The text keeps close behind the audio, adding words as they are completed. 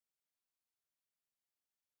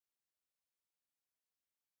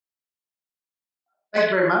Thank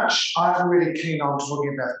you very much. I'm really keen on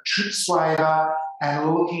talking about the TRIPS Waiver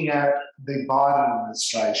and looking at the Biden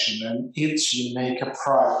administration and its unique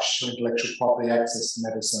approach to intellectual property access to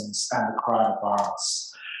medicines and the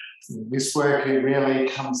coronavirus. This work really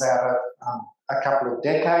comes out of a couple of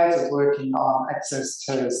decades of working on access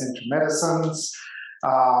to essential medicines,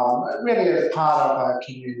 really as part of a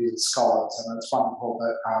community of scholars, and it's wonderful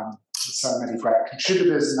that so many great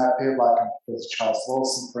contributors in that field, like Professor Charles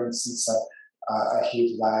Lawson, for instance, are here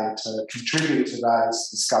today to contribute to today's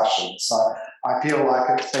discussion. So I feel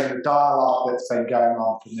like it's been a dialogue that's been going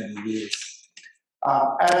on for many years.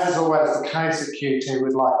 As is always the case at QT,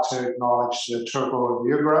 we'd like to acknowledge the Turrbal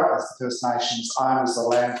and Yuggera as the First Nations owners of the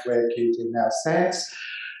land where QT now stands.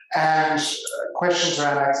 And questions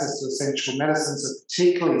around access to essential medicines are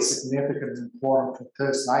particularly significant and important for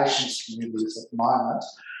First Nations communities at the moment.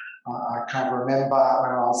 I can't remember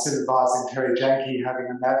when I was supervising Terry Janke having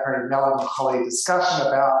a very melancholy discussion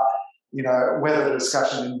about, whether the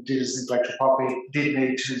discussion in Indigenous intellectual property did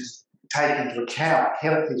need to take into account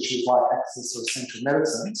health issues like access to essential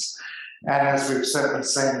medicines. And as we've certainly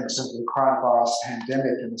seen in terms of the coronavirus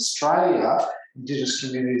pandemic in Australia, Indigenous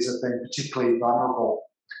communities have been particularly vulnerable.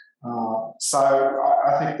 So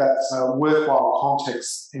I think that's a worthwhile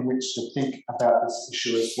context in which to think about this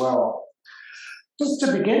issue as well. Just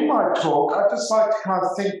to begin my talk, I'd just like to kind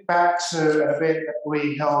of think back to an event that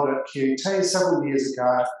we held at QT several years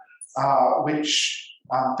ago, which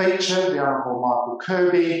featured the Honourable Michael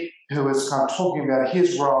Kirby, who was kind of talking about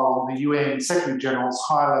his role in the UN Secretary-General's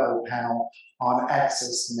high-level panel on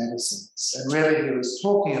access to medicines. And really he was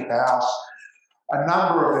talking about a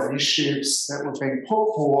number of initiatives that were being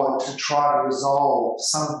put forward to try to resolve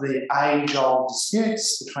some of the age-old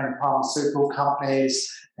disputes between pharmaceutical companies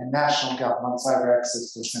and national governments over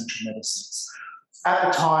access to essential medicines. At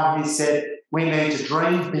the time, he said, we need to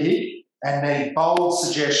dream big and need bold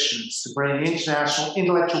suggestions to bring international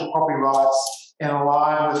intellectual property rights in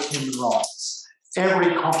line with human rights.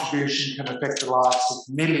 Every contribution can affect the lives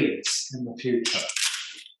of millions in the future.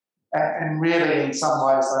 And really, in some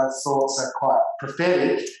ways, those thoughts are quite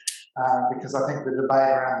prophetic because I think the debate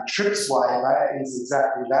around the TRIPS Waiver is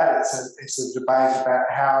exactly that. It's a debate about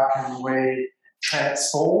how can we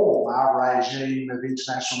transform our regime of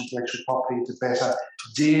international intellectual property to better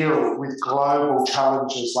deal with global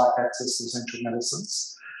challenges like access to essential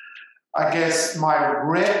medicines. I guess my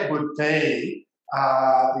regret would be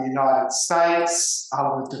the United States,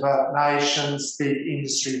 other developed nations, big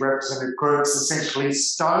industry representative groups essentially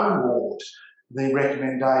stonewalled the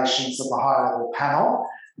recommendations of the high-level panel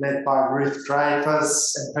led by Ruth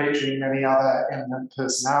Dreyfus and featuring many other eminent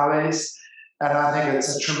personalities. And I think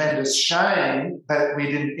it's a tremendous shame that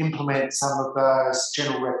we didn't implement some of those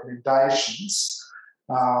general recommendations.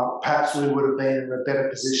 Perhaps we would have been in a better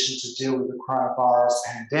position to deal with the coronavirus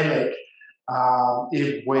pandemic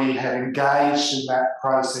if we had engaged in that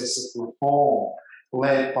process of reform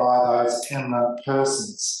led by those eminent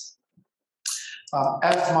persons.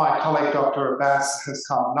 As my colleague Dr. Abbas has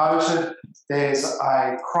kind of noted, there's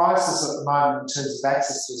a crisis at the moment in terms of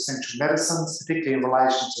access to essential medicines, particularly in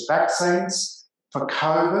relation to vaccines for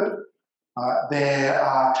COVID. There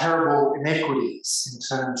are terrible inequities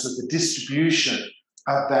in terms of the distribution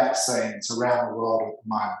of vaccines around the world at the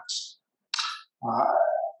moment.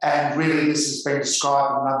 And really this has been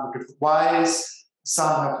described in a number of different ways.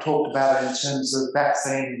 Some have talked about it in terms of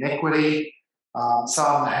vaccine inequity.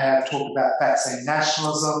 Some have talked about vaccine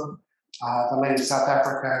nationalism. The leader of South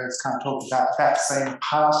Africa has kind of talked about vaccine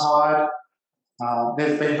apartheid. There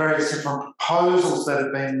have been various different proposals that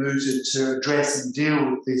have been mooted to address and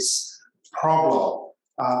deal with this problem.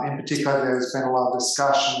 In particular, there's been a lot of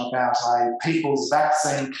discussion about a people's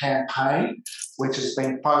vaccine campaign, which has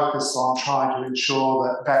been focused on trying to ensure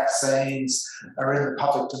that vaccines are in the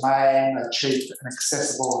public domain, are cheap and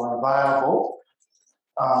accessible and available.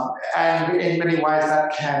 And in many ways,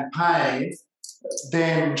 that campaign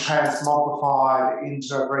then transmogrified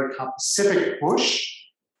into a very kind of specific push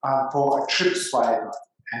for a TRIPS waiver.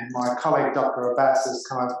 And my colleague, Dr. Abbas, has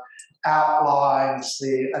kind of outlined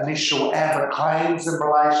the initial AMBER claims in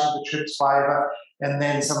relation to the TRIPS waiver and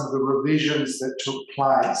then some of the revisions that took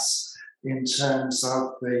place in terms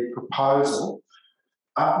of the proposal.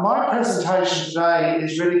 My presentation today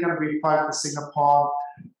is really going to be focusing upon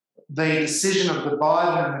the decision of the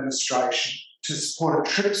Biden administration to support a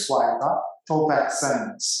TRIPS waiver for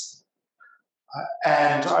vaccines.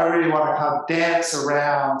 And I really want to kind of dance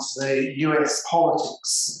around the US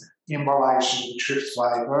politics in relation to the TRIPS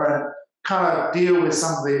waiver and kind of deal with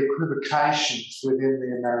some of the equivocations within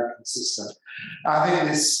the American system. I think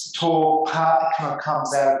this talk partly kind of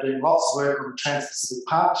comes out of doing lots of work on the Trans-Pacific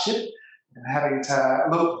Partnership and having to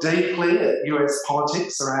look deeply at US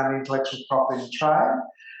politics around intellectual property and trade,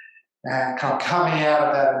 and kind of coming out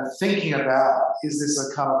of that and thinking about, is this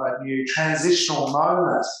a kind of a new transitional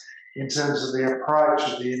moment in terms of the approach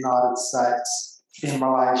of the United States in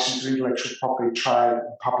relation to intellectual property trade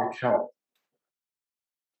and public health.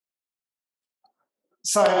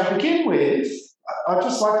 So to begin with, I'd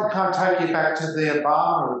just like to kind of take you back to the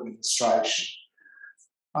Obama administration.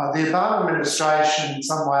 The Obama administration in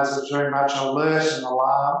some ways was very much alert and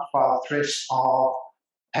alarmed by the threat of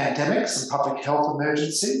pandemics and public health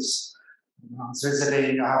emergencies. I was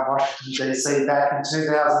visiting Washington DC back in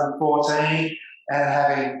 2014 and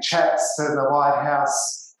having chats to the White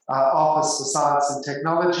House Office for Science and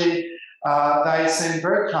Technology. They seemed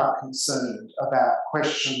very concerned about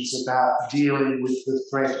questions about dealing with the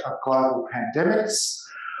threat of global pandemics.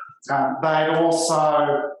 They'd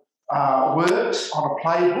also worked on a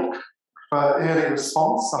playbook for early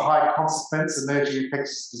response to high consequence emerging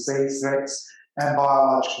infectious disease threats and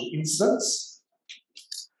biological incidents.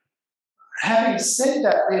 Having said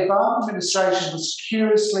that, the Obama administration was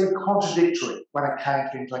curiously contradictory when it came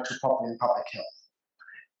to intellectual property and public health.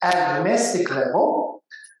 At a domestic level,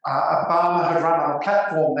 Obama had run on a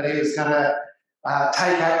platform that he was going to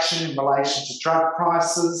take action in relation to drug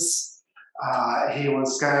prices. He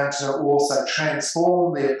was going to also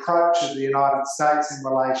transform the approach of the United States in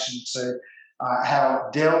relation to how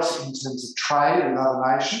it dealt in terms of trade with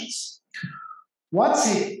other nations.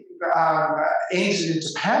 Once he entered into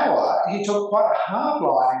power, he took quite a hard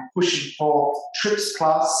line in pushing for TRIPS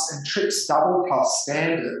Plus and TRIPS Double Plus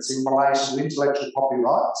standards in relation to intellectual property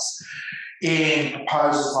rights in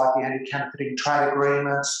proposals like the Anti-Counterfeiting Trade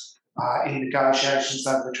Agreement, in negotiations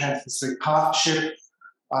over the Trans-Pacific Partnership.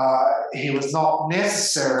 He was not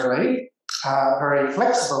necessarily very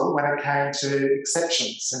flexible when it came to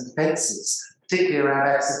exceptions and defences, particularly around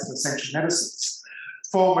access to essential medicines.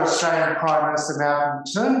 Former Australian Prime Minister Malcolm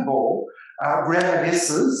Turnbull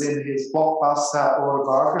reminisces in his blockbuster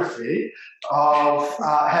autobiography of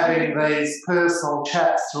having these personal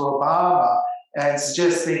chats to Obama and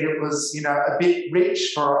suggesting it was, a bit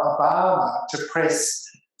rich for Obama to press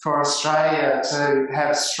for Australia to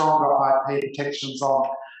have stronger IP protections on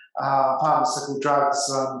pharmaceutical drugs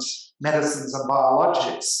and medicines and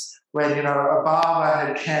biologics, when, Obama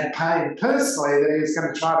had campaigned personally that he was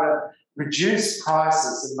going to try to reduce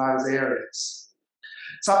prices in those areas.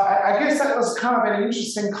 So I guess that was kind of an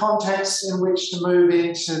interesting context in which to move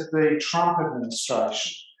into the Trump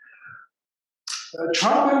administration. The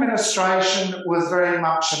Trump administration was very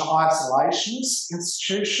much an isolationist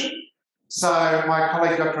institution. So my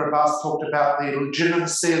colleague Dr. Abbas talked about the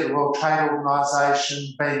legitimacy of the World Trade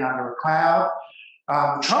Organization being under a cloud.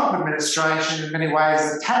 The Trump administration in many ways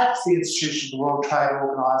attacked the institution of the World Trade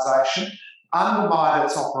Organization, undermined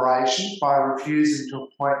its operations by refusing to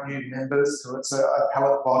appoint new members to its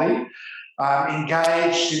appellate body,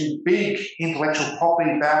 engaged in big intellectual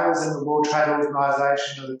property battles in the World Trade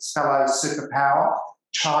Organization with its fellow superpower,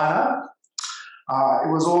 China. It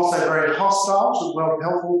was also very hostile to the World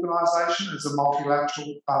Health Organization as a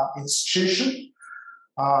multilateral institution.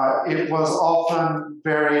 It was often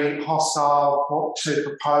very hostile to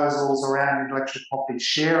proposals around intellectual property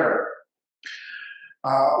sharing.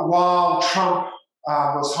 While Trump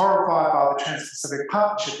was horrified by the Trans-Pacific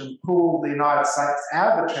Partnership and pulled the United States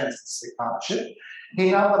out of the Trans-Pacific Partnership,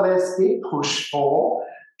 he nonetheless did push for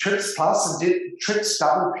TRIPS Plus and did TRIPS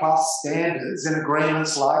Double Plus standards in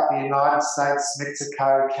agreements like the United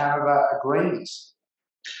States-Mexico-Canada agreement.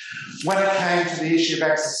 When it came to the issue of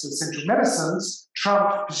access to essential medicines,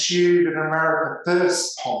 Trump pursued an America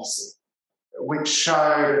First policy, which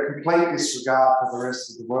showed a complete disregard for the rest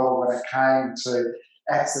of the world when it came to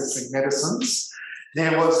accessing medicines.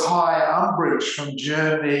 There was high umbrage from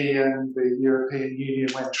Germany and the European Union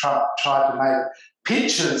when Trump tried to make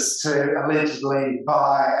pitches to allegedly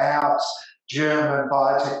buy out German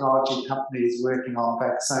biotechnology companies working on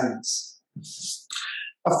vaccines.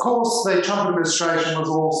 Of course, the Trump administration was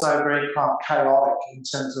also very chaotic in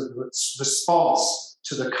terms of its response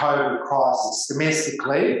to the COVID crisis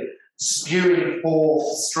domestically, spewing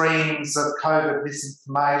forth streams of COVID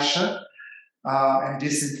misinformation and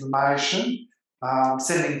disinformation,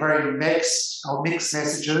 sending very mixed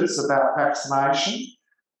messages about vaccination,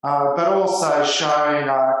 but also showing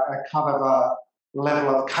a kind of a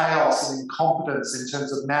level of chaos and incompetence in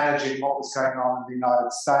terms of managing what was going on in the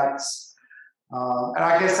United States. And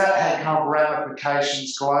I guess that had kind of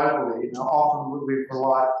ramifications globally. Often we've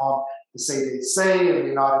relied upon the CDC in the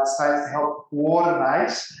United States to help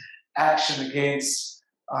coordinate action against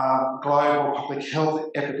global public health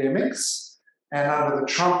epidemics. and under the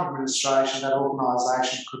Trump administration, that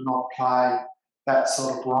organisation could not play that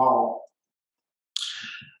sort of role.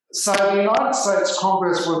 So the United States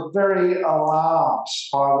Congress were very alarmed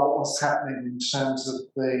by what was happening in terms of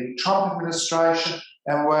the Trump administration,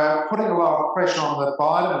 and were putting a lot of pressure on the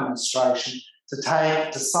Biden administration to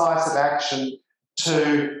take decisive action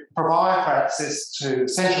to provide for access to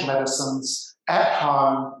essential medicines at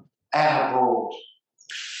home and abroad.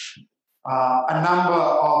 A number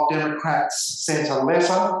of Democrats sent a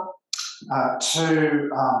letter to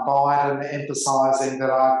Biden emphasising that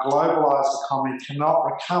our globalised economy cannot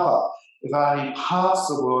recover if only parts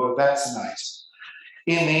of the world are vaccinated.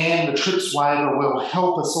 In the end, the TRIPS waiver will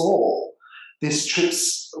help us all. This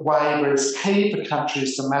TRIPS waiver is key for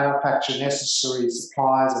countries to manufacture necessary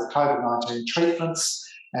supplies of COVID-19 treatments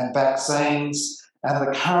and vaccines, and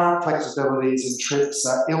the current flexibilities in TRIPS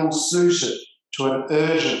are ill-suited to an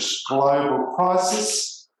urgent global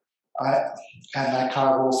crisis. And they kind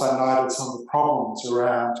of also noted some of the problems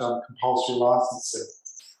around compulsory licensing.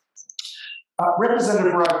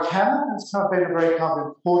 Representative Ro-Khanna has kind of been a very kind of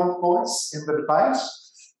important voice in the debate.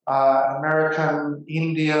 American,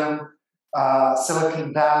 Indian,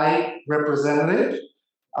 Silicon Valley representative.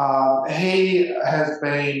 He has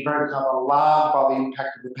been very kind of alarmed by the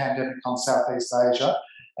impact of the pandemic on Southeast Asia,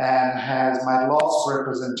 and has made lots of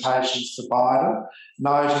representations to Biden,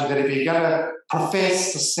 noting that if you're going to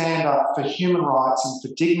profess to stand up for human rights and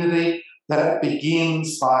for dignity, that it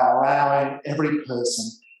begins by allowing every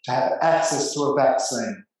person to have access to a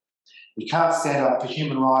vaccine. You can't stand up for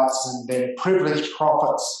human rights and then privilege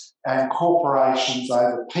profits and corporations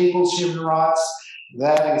over people's human rights.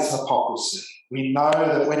 That is hypocrisy. We know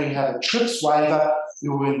that when you have a TRIPS waiver,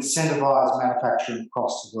 you will incentivise manufacturing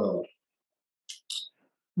across the world.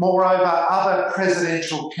 Moreover, other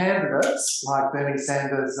presidential candidates like Bernie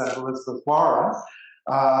Sanders and Elizabeth Warren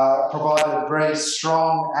provided very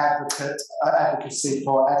strong advocacy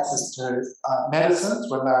for access to medicines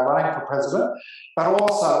when they were running for president, but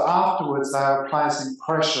also afterwards they were placing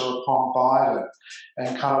pressure upon Biden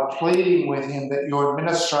and kind of pleading with him that your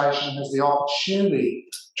administration has the opportunity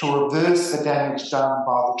to reverse the damage done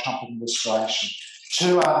by the Trump administration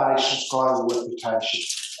to our nation's global reputation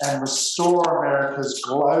and restore America's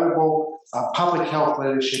global public health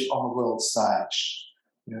leadership on the world stage.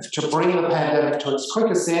 You know, to bring the pandemic to its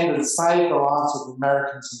quickest end and save the lives of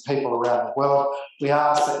Americans and people around the world, we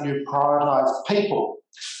ask that you prioritise people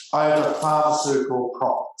over pharmaceutical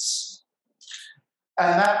profits.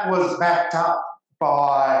 And that was backed up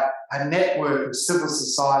by a network of civil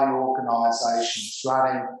society organisations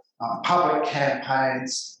running public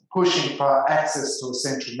campaigns, pushing for access to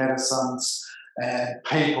essential medicines and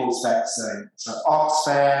people's vaccines. So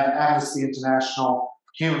Oxfam, Amnesty International,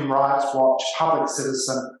 Human Rights Watch, Public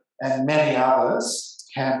Citizen, and many others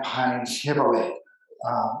campaigned heavily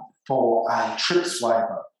for a TRIPS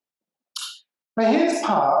waiver. But here's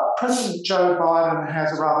part, President Joe Biden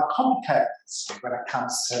has a rather complicated history when it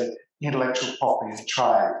comes to intellectual property and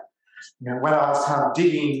trade. You know, when I was kind of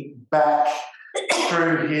digging back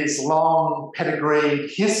through his long pedigreed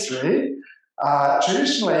history,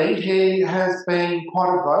 traditionally he has been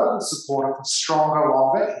quite a vocal supporter for stronger,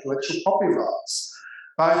 longer intellectual property rights,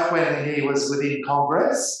 both when he was within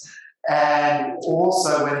Congress and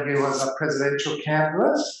also when he was a presidential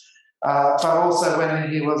candidate, but also when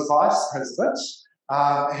he was vice president.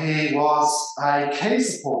 He was a key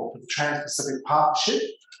supporter for the Trans-Pacific Partnership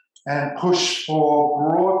and pushed for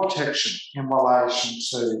broad protection in relation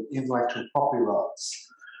to intellectual property rights.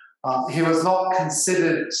 He was not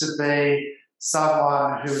considered to be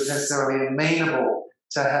someone who was necessarily amenable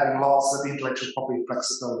to having lots of intellectual property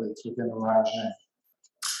flexibilities within the regime.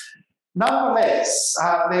 Nonetheless,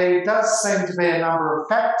 there does seem to be a number of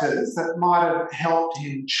factors that might have helped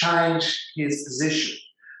him change his position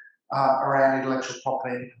around intellectual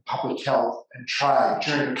property, public health and trade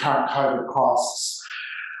during the current COVID crisis.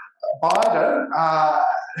 Biden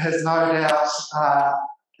has no doubt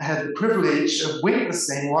had the privilege of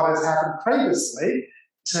witnessing what has happened previously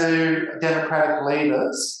to Democratic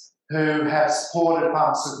leaders who have supported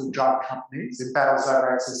pharmaceutical drug companies in battles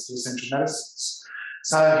over access to essential medicines.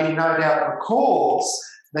 So he no doubt recalls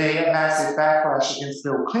the massive backlash against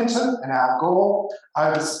Bill Clinton and Al Gore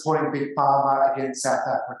over supporting Big Pharma against South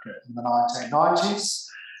Africa in the 1990s.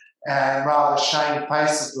 And rather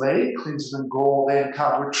shamefacedly, Clinton and Gore then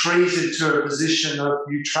kind of retreated to a position of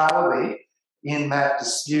neutrality in that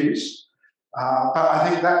dispute. But I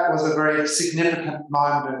think that was a very significant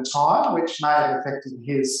moment in time, which may have affected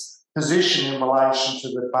his position in relation to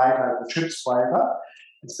the debate over the TRIPS waiver.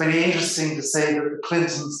 It's been interesting to see that the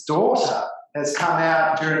Clinton's daughter has come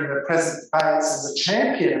out during the present debates as a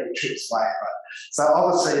champion of the TRIPS waiver, So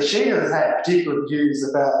obviously she has had particular views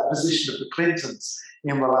about the position of the Clintons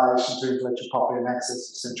in relation to intellectual property and access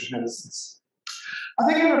to essential medicines. I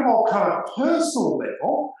think at a more kind of personal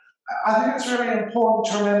level, I think it's really important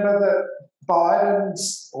to remember that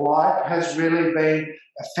Biden's life has really been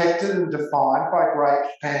affected and defined by great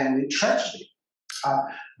family tragedy.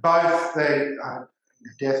 Both the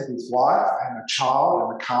death of his wife and a child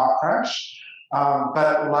in a car crash,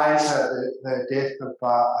 but later the death of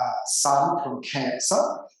a son from cancer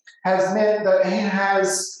has meant that he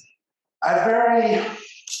has a very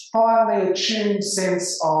finely attuned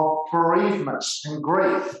sense of bereavement and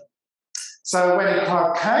grief. So when he kind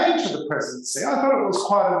of came to the presidency, I thought it was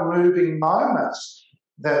quite a moving moment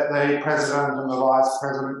that the president and the vice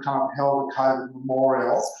president kind of held a COVID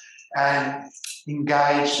memorial and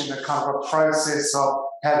engaged in a kind of a process of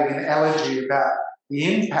having an elegy about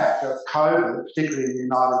the impact of COVID, particularly in the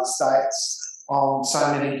United States, on so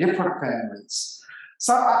many different families.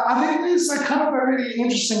 So I think there's a kind of a really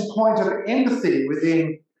interesting point of empathy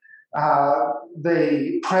within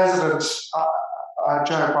the president,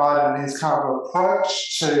 Joe Biden, and his kind of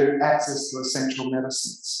approach to access to essential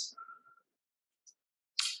medicines.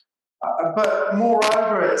 But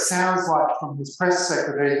moreover, it sounds like from his press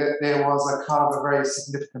secretary that there was a kind of a very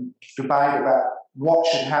significant debate about what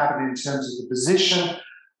should happen in terms of the position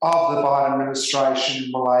of the Biden administration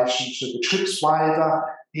in relation to the TRIPS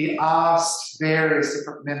waiver. He asked various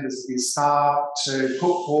different members of his staff to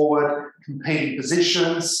put forward competing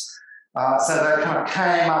positions. So they kind of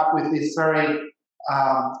came up with this very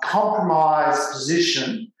compromised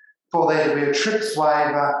position for there to be a TRIPS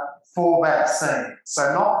waiver for vaccine.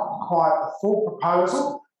 So not quite the full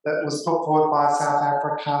proposal that was put forward by South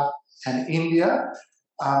Africa and India,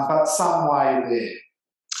 but some way there.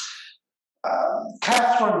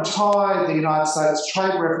 Catherine Tai, the United States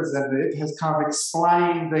Trade Representative, has kind of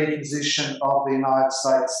explained the position of the United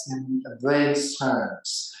States in these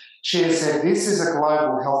terms. She has said this is a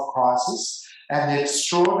global health crisis and the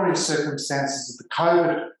extraordinary circumstances of the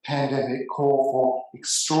COVID pandemic call for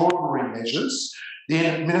extraordinary measures. The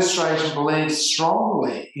administration believes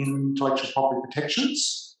strongly in intellectual property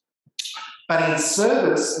protections, but in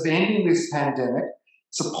service of ending this pandemic,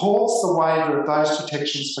 supports the waiver of those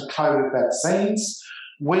protections for COVID vaccines.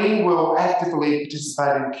 We will actively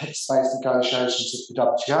participate in text-based negotiations at the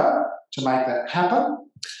WTO to make that happen.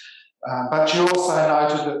 But she also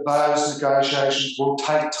noted that those negotiations will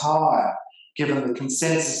take time, given the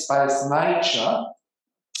consensus-based nature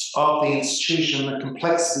of the institution and the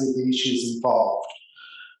complexity of the issues involved.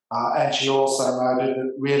 And she also noted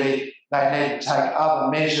that really they need to take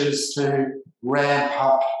other measures to ramp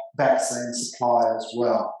up vaccine supply as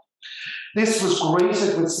well. This was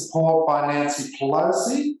greeted with support by Nancy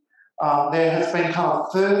Pelosi. There has been kind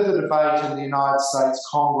of further debate in the United States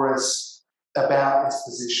Congress about this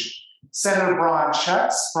position. Senator Brian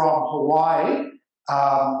Schatz from Hawaii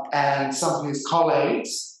and some of his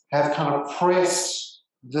colleagues have kind of pressed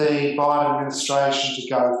the Biden administration to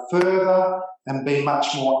go further and be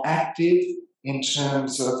much more active in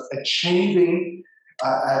terms of achieving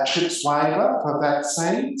a TRIPS waiver for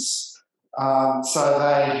vaccines. So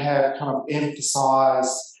they have kind of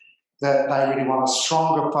emphasised that they really want a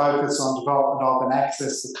stronger focus on development of and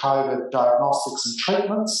access to COVID diagnostics and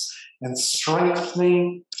treatments and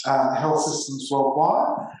strengthening health systems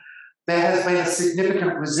worldwide. There has been a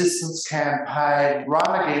significant resistance campaign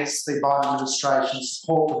run against the Biden administration's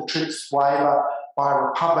support for the TRIPS waiver by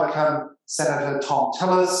Republican Senator Tom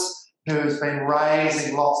Tillis, who has been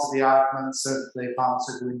raising lots of the arguments of the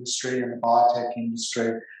pharmaceutical industry and the biotech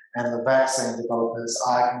industry and the vaccine developers,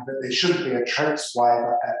 arguing that there shouldn't be a TRIPS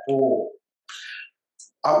waiver at all.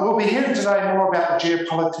 We'll be hearing today more about the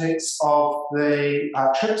geopolitics of the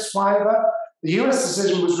TRIPS waiver. The US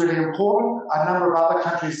decision was really important. A number of other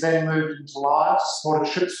countries then moved into line to support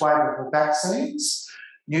a TRIPS waiver for vaccines.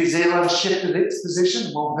 New Zealand shifted its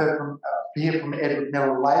position. We'll hear from Edward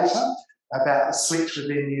Miller later about the switch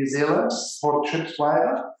within New Zealand to support a TRIPS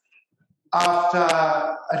waiver.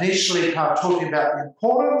 After initially kind of talking about the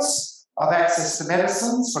importance of access to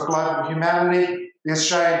medicines for global humanity, the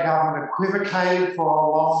Australian government equivocated for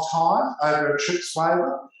a long time over a TRIPS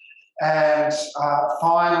waiver and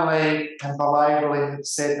finally and belatedly have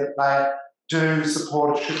said that they do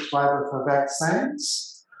support a TRIPS waiver for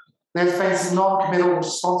vaccines. There's been some non-committal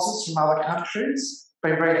responses from other countries. It's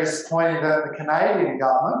been very disappointing that the Canadian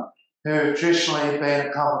government, who have traditionally been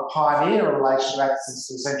a kind of a pioneer in relation to access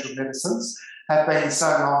to essential medicines, have been so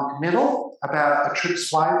non-committal about a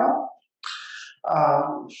TRIPS waiver.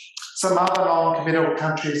 Some other non-committal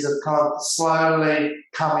countries have kind of slowly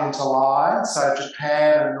come into line. So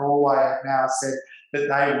Japan and Norway have now said that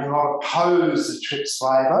they will not oppose the TRIPS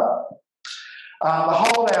waiver. The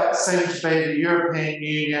holdouts seem to be the European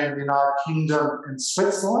Union, the United Kingdom and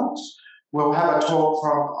Switzerland. We'll have a talk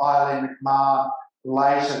from Eileen McMahon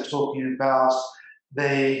later talking about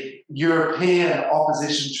the European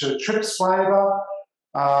opposition to a TRIPS waiver.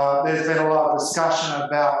 There's been a lot of discussion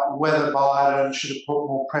about whether Biden should have put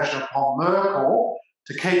more pressure upon Merkel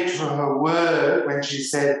to keep to her word when she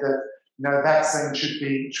said that vaccines should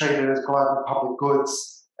be treated as global public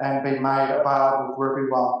goods and be made available for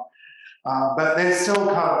everyone. But there's still kind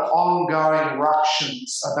of ongoing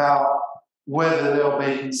ructions about whether there'll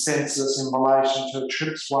be consensus in relation to a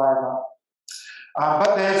TRIPS waiver.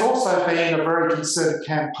 But there's also been a very concerted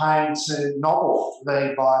campaign to nobble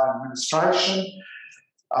the Biden administration.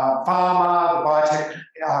 Pharma, the Biotech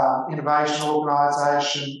Innovation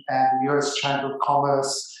Organisation and the US Chamber of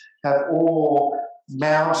Commerce have all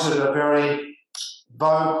mounted a very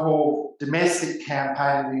vocal domestic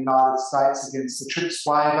campaign in the United States against the TRIPS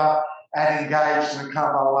waiver and engaged in a kind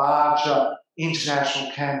of a larger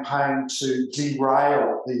international campaign to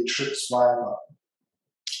derail the TRIPS waiver.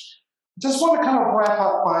 Just want to kind of wrap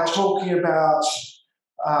up by talking about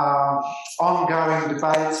ongoing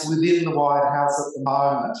debates within the White House at the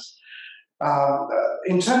moment.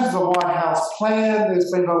 In terms of the White House plan,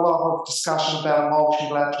 there's been a lot of discussion about a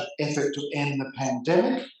multilateral effort to end the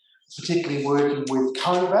pandemic, particularly working with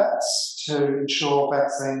COVAX to ensure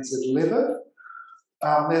vaccines are delivered.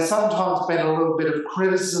 There's sometimes been a little bit of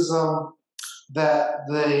criticism that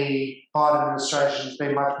the Biden administration has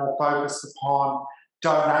been much more focused upon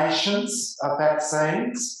donations of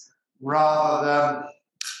vaccines rather than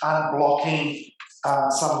unblocking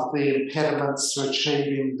some of the impediments to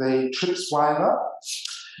achieving the TRIPS waiver.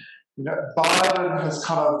 Biden has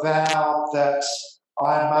kind of vowed that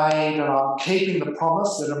I made and I'm keeping the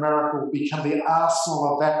promise that America will become the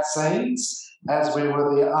arsenal of vaccines as we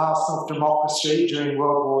were the arsenal of democracy during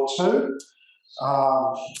World War II,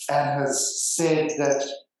 and has said that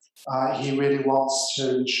he really wants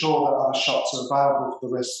to ensure that other shots are available for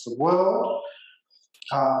the rest of the world.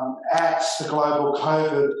 At the Global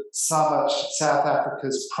COVID Summit, South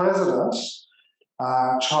Africa's president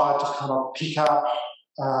tried to kind of pick up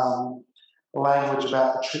language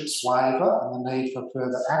about the TRIPS waiver and the need for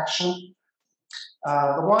further action.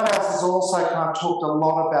 The White House has also kind of talked a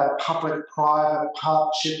lot about public-private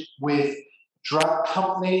partnership with drug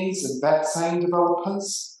companies and vaccine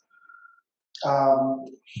developers,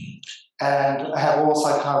 and have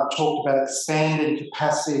also kind of talked about expanding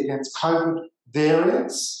capacity against COVID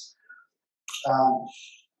variants. And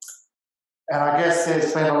I guess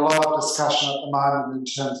there's been a lot of discussion at the moment in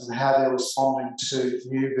terms of how they're responding to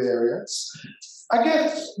new variants. I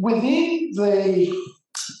guess within the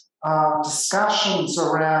discussions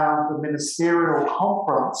around the ministerial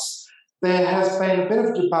conference, there has been a bit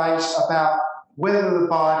of debate about whether the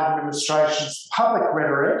Biden administration's public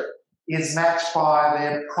rhetoric is matched by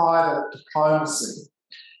their private diplomacy.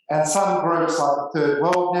 And some groups like the Third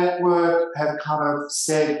World Network have kind of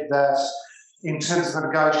said that in terms of the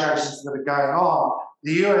negotiations that are going on,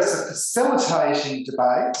 the US are facilitating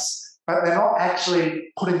debates, but they're not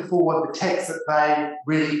actually putting forward the text that they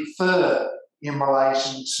really prefer in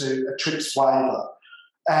relation to a TRIPS waiver.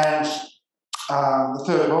 And the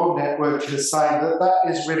Third World Network is saying that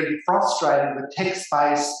that is really frustrating the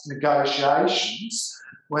text-based negotiations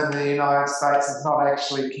when the United States is not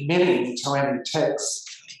actually committing to any text.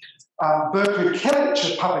 Berkeley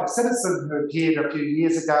Kellich, a public citizen who appeared a few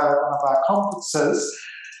years ago at one of our conferences,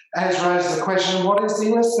 has raised the question, what is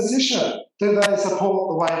the US position? Do they support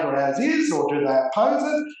the waiver as is, or do they oppose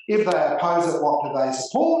it? If they oppose it, what do they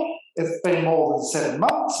support? It's been more than 7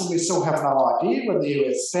 months and we still have no idea where the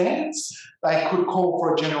US stands. They could call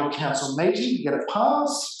for a General Council meeting to get it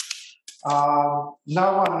passed. No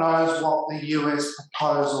one knows what the US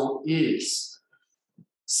proposal is.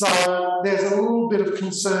 So there's a little bit of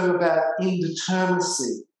concern about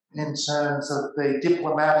indeterminacy in terms of the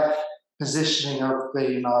diplomatic positioning of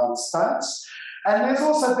the United States. And there's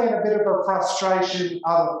also been a bit of a frustration in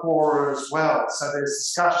other fora as well. So there's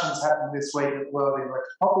discussions happening this week at the World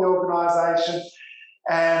Intellectual Property Organisation,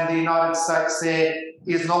 and the United States there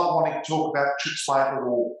is not wanting to talk about TRIPS waiver at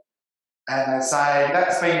all. And they say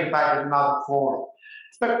that's been debated in other fora.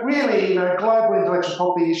 But really, global intellectual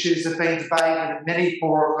property issues have been debated in many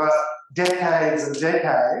fora for decades and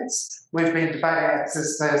decades. We've been debating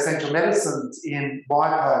access to essential medicines in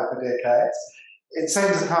WIPO for decades. It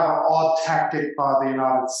seems a kind of odd tactic by the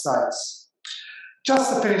United States.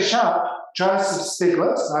 Just to finish up, Joseph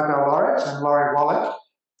Stiglitz, Nobel laureate, and Laurie Wallach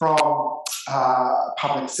from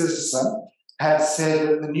Public Citizen, has said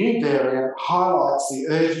that the new variant highlights the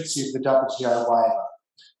urgency of the WTO waiver.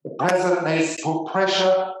 The President needs to put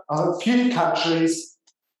pressure on a few countries,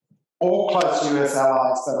 all close US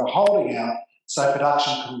allies, that are holding out so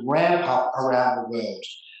production can ramp up around the world.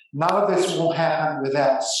 None of this will happen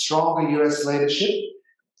without stronger US leadership.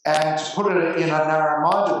 And to put it in a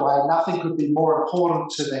narrow-minded way, nothing could be more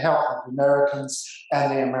important to the health of Americans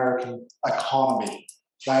and the American economy.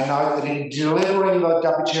 They know that in delivering the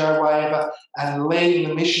WTO waiver and leading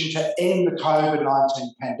the mission to end the COVID-19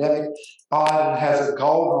 pandemic, Biden has a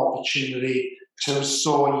golden opportunity to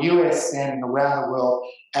restore US standing around the world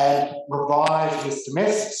and revive his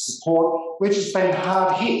domestic support, which has been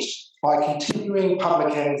hard hit by continuing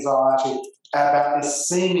public anxiety about this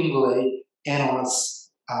seemingly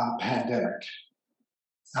endless pandemic.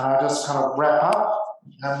 And I just kind of wrap up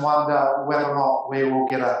and wonder whether or not we will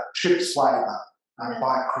get a TRIPS waiver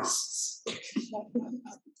by Christmas.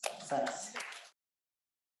 Thanks.